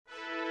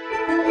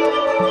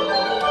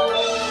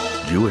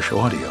Jewish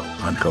audio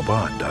on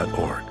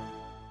Chabad.org.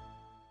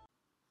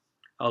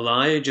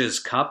 Elijah's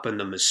Cup and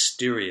the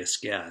Mysterious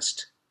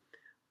Guest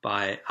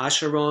by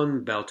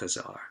Asheron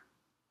Beltazar.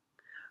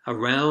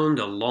 Around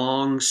a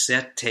long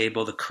set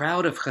table, the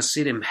crowd of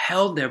Hasidim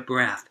held their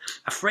breath,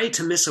 afraid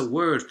to miss a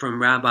word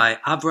from Rabbi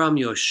Avram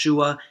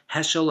Yoshua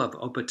Heschel of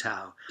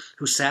Opatau,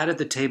 who sat at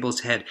the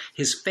table's head,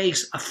 his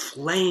face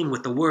aflame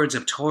with the words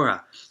of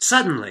Torah.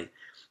 Suddenly,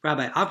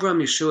 Rabbi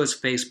Avram Yeshua's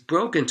face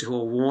broke into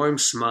a warm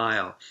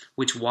smile,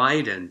 which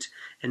widened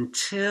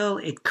until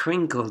it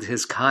crinkled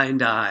his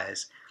kind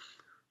eyes.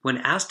 When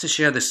asked to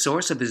share the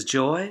source of his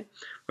joy,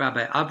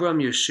 Rabbi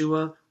Avram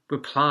Yeshua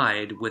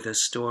replied with a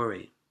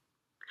story.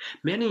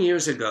 Many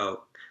years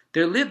ago,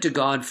 there lived a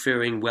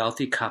God-fearing,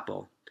 wealthy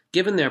couple.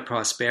 Given their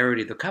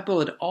prosperity, the couple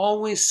had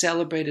always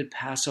celebrated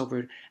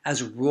Passover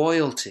as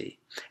royalty,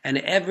 and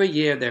every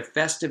year their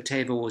festive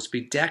table was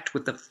bedecked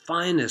with the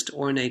finest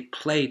ornate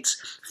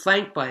plates,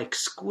 flanked by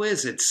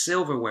exquisite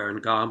silverware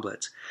and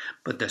goblets.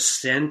 But the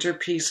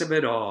centerpiece of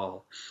it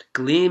all,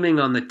 gleaming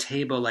on the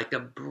table like a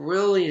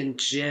brilliant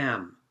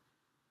gem,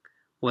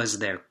 was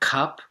their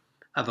cup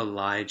of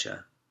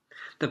Elijah.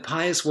 The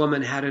pious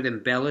woman had it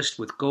embellished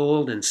with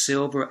gold and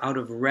silver out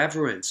of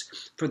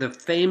reverence for the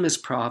famous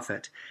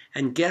prophet,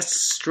 and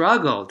guests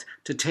struggled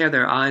to tear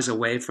their eyes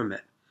away from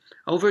it.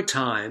 Over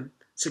time,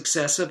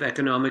 successive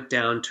economic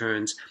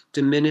downturns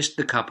diminished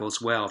the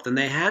couple's wealth, and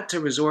they had to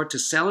resort to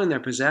selling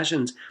their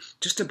possessions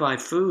just to buy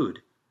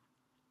food.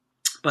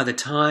 By the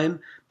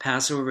time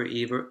Passover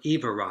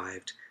Eve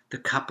arrived, the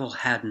couple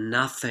had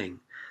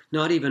nothing,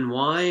 not even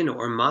wine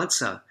or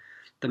matzah.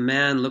 The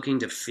man, looking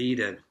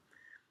defeated,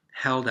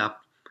 held up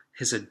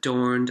his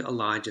adorned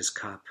Elijah's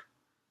cup.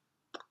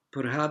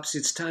 "Perhaps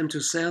it's time to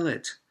sell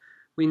it.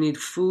 We need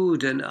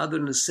food and other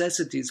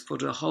necessities for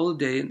the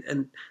holiday,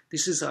 and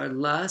this is our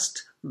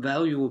last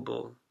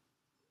valuable."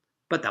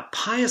 But the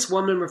pious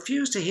woman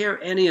refused to hear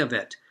any of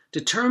it,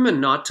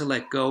 determined not to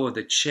let go of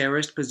the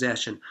cherished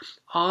possession,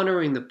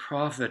 honoring the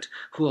prophet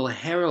who will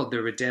herald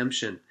their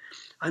redemption.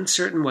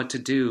 Uncertain what to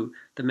do,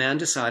 the man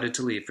decided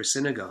to leave for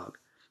synagogue.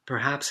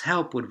 Perhaps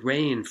help would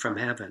rain from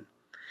heaven.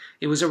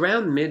 It was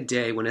around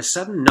midday when a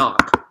sudden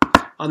knock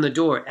on the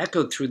door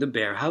echoed through the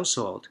bare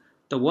household.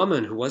 The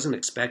woman, who wasn't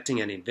expecting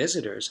any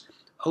visitors,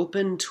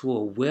 opened to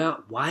a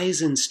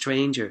wizened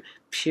stranger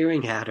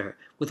peering at her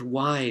with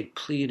wide,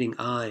 pleading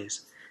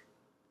eyes.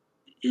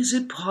 "Is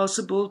it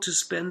possible to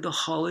spend the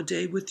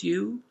holiday with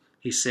you?"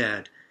 he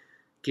said,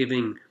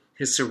 giving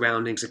his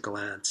surroundings a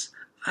glance.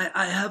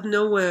 I have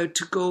nowhere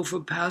to go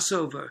for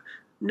Passover.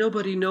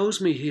 Nobody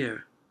knows me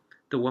here."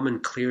 The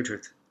woman cleared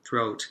her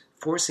throat,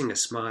 forcing a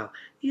smile.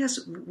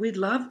 "Yes, we'd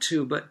love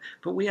to, but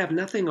we have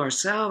nothing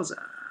ourselves.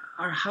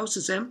 Our house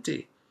is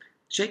empty."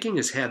 Shaking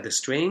his head, the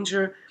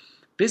stranger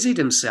busied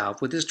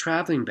himself with his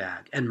traveling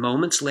bag, and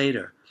moments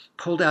later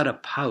pulled out a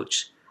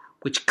pouch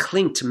which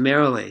clinked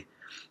merrily.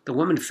 The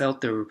woman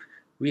felt the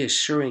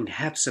reassuring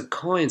hefts of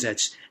coins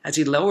as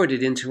he lowered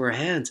it into her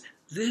hands.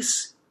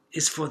 "This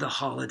is for the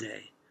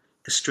holiday,"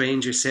 the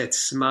stranger said,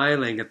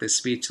 smiling at the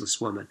speechless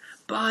woman.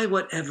 "Buy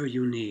whatever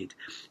you need.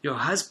 Your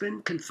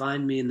husband can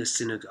find me in the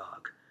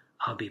synagogue.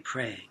 I'll be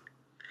praying."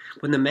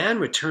 When the man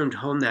returned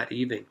home that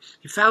evening,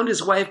 he found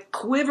his wife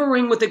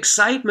quivering with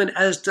excitement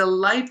as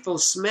delightful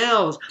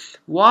smells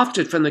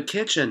wafted from the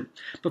kitchen.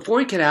 Before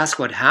he could ask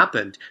what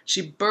happened,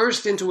 she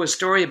burst into a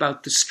story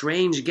about the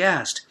strange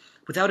guest.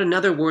 Without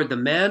another word, the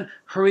man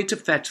hurried to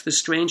fetch the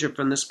stranger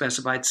from the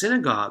specified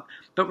synagogue,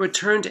 but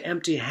returned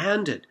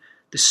empty-handed.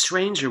 The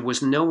stranger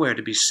was nowhere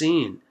to be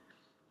seen.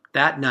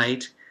 That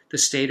night, the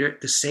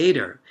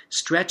Seder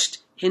stretched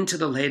into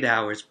the late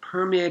hours,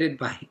 permeated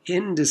by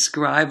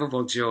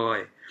indescribable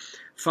joy.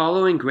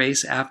 Following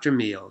grace after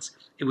meals,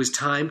 it was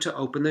time to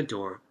open the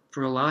door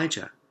for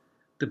Elijah.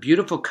 The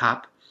beautiful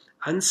cup,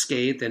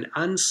 unscathed and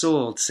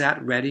unsoiled,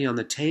 sat ready on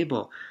the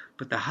table,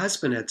 but the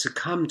husband had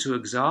succumbed to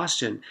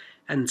exhaustion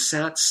and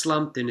sat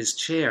slumped in his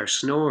chair,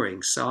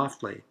 snoring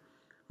softly.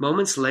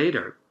 Moments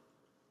later,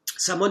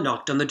 someone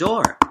knocked on the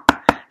door,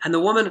 and the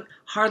woman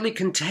hardly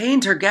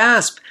contained her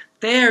gasp.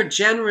 Their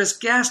generous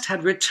guest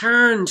had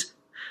returned.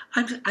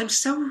 I'm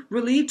so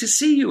relieved to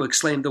see you,"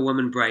 exclaimed the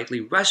woman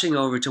brightly, rushing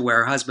over to where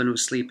her husband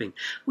was sleeping.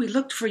 "We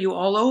looked for you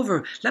all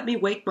over. Let me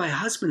wake my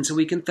husband so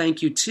we can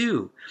thank you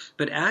too."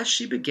 But as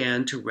she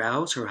began to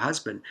rouse her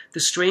husband, the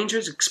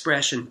stranger's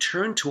expression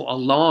turned to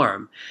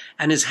alarm,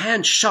 and his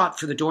hand shot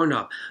for the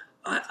doorknob.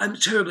 I'm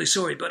terribly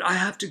sorry, but I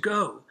have to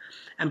go."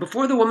 And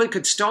before the woman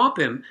could stop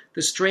him,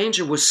 the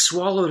stranger was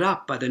swallowed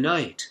up by the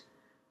night.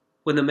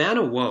 When the man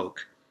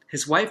awoke,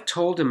 his wife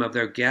told him of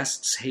their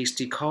guest's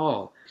hasty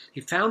call. He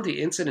found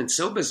the incident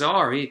so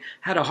bizarre he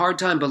had a hard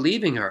time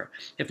believing her,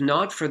 if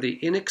not for the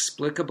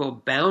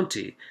inexplicable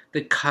bounty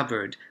that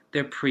covered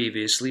their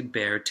previously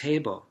bare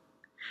table.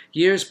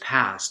 Years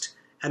passed,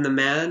 and the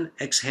man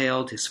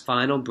exhaled his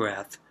final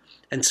breath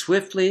and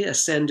swiftly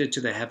ascended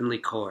to the heavenly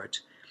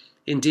court.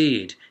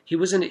 Indeed, he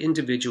was an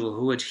individual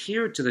who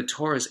adhered to the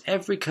Torah's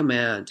every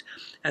command,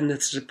 and the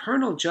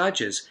supernal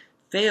judges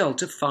failed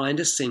to find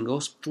a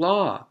single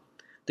flaw.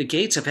 The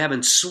gates of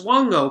heaven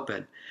swung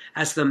open.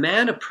 As the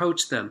man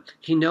approached them,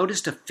 he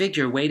noticed a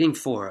figure waiting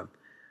for him,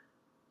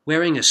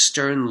 wearing a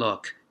stern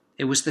look.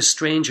 It was the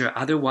stranger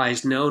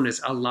otherwise known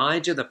as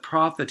Elijah the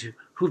prophet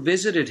who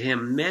visited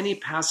him many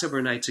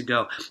Passover nights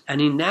ago, and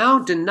he now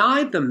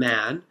denied the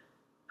man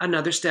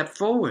another step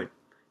forward.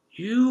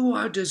 "You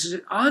are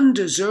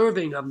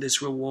undeserving of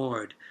this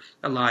reward,"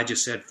 Elijah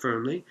said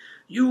firmly.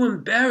 "You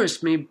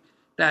embarrassed me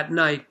that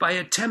night by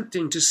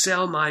attempting to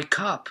sell my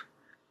cup."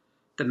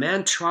 The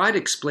man tried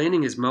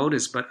explaining his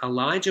motives, but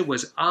Elijah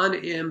was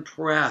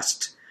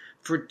unimpressed.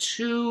 For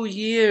 2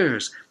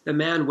 years, the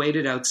man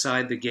waited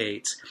outside the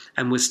gates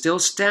and was still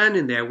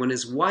standing there when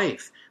his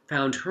wife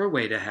found her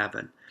way to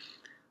heaven.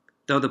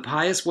 Though the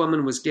pious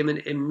woman was given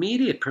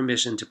immediate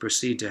permission to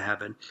proceed to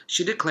heaven,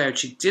 she declared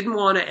she didn't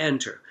want to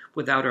enter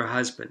without her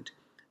husband.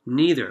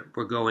 Neither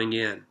were going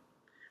in.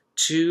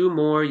 2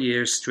 more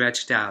years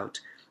stretched out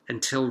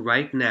until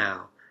right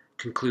now,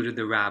 concluded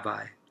the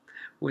rabbi,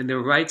 when the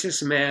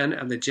righteous man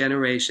of the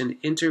generation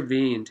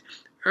intervened,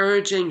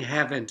 urging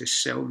heaven to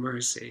show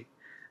mercy.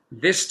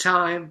 This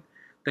time,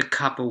 the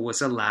couple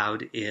was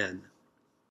allowed in.